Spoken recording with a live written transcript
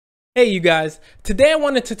Hey you guys, today I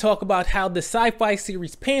wanted to talk about how the sci-fi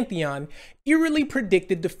series Pantheon eerily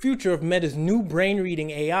predicted the future of Meta's new brain-reading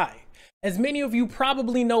AI. As many of you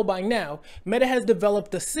probably know by now, Meta has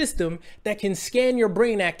developed a system that can scan your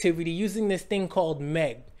brain activity using this thing called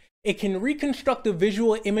Meg. It can reconstruct the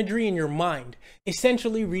visual imagery in your mind,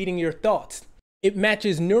 essentially reading your thoughts. It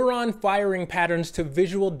matches neuron firing patterns to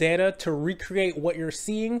visual data to recreate what you're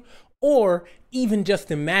seeing or even just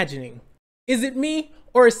imagining. Is it me,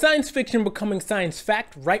 or is science fiction becoming science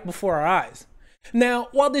fact right before our eyes? Now,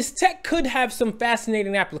 while this tech could have some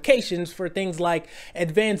fascinating applications for things like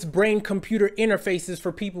advanced brain-computer interfaces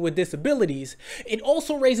for people with disabilities, it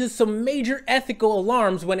also raises some major ethical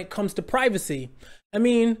alarms when it comes to privacy. I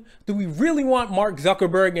mean, do we really want Mark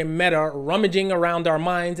Zuckerberg and Meta rummaging around our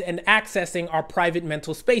minds and accessing our private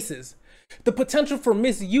mental spaces? The potential for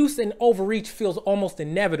misuse and overreach feels almost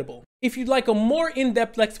inevitable. If you'd like a more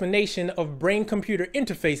in-depth explanation of brain-computer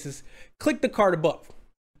interfaces, click the card above.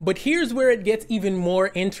 But here's where it gets even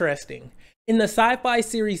more interesting. In the sci-fi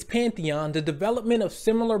series Pantheon, the development of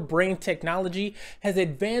similar brain technology has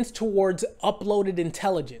advanced towards uploaded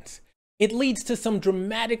intelligence. It leads to some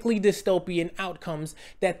dramatically dystopian outcomes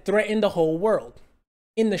that threaten the whole world.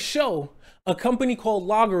 In the show, a company called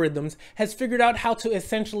Logarithms has figured out how to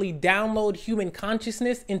essentially download human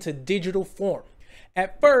consciousness into digital form.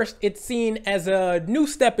 At first, it's seen as a new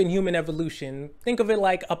step in human evolution. Think of it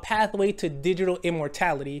like a pathway to digital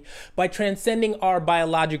immortality by transcending our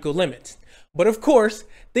biological limits. But of course,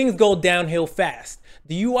 things go downhill fast.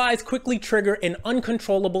 The UIs quickly trigger an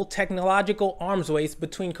uncontrollable technological arms race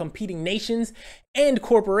between competing nations and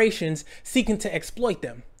corporations seeking to exploit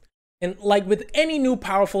them. And like with any new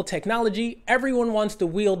powerful technology, everyone wants to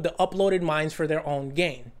wield the uploaded minds for their own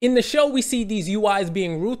gain. In the show, we see these UIs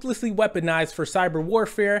being ruthlessly weaponized for cyber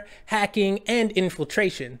warfare, hacking, and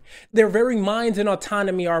infiltration. Their very minds and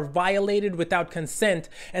autonomy are violated without consent,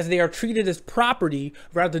 as they are treated as property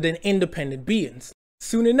rather than independent beings.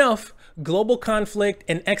 Soon enough, global conflict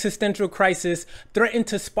and existential crisis threaten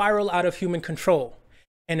to spiral out of human control.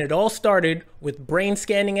 And it all started with brain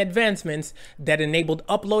scanning advancements that enabled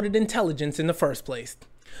uploaded intelligence in the first place.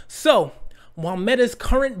 So, while Meta's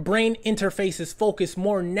current brain interfaces focus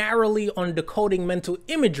more narrowly on decoding mental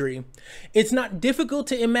imagery, it's not difficult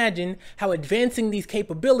to imagine how advancing these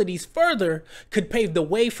capabilities further could pave the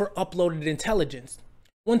way for uploaded intelligence.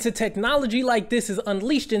 Once a technology like this is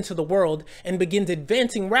unleashed into the world and begins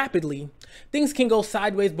advancing rapidly, things can go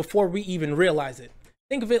sideways before we even realize it.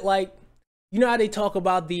 Think of it like, you know how they talk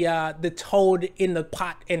about the toad in the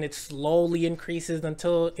pot and it slowly increases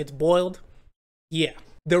until it's boiled? Yeah.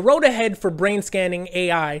 The road ahead for brain scanning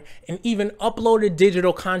AI and even uploaded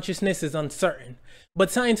digital consciousness is uncertain,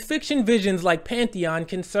 but science fiction visions like Pantheon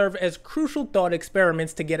can serve as crucial thought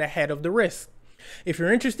experiments to get ahead of the risk. If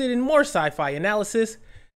you're interested in more sci-fi analysis,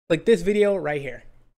 click this video right here.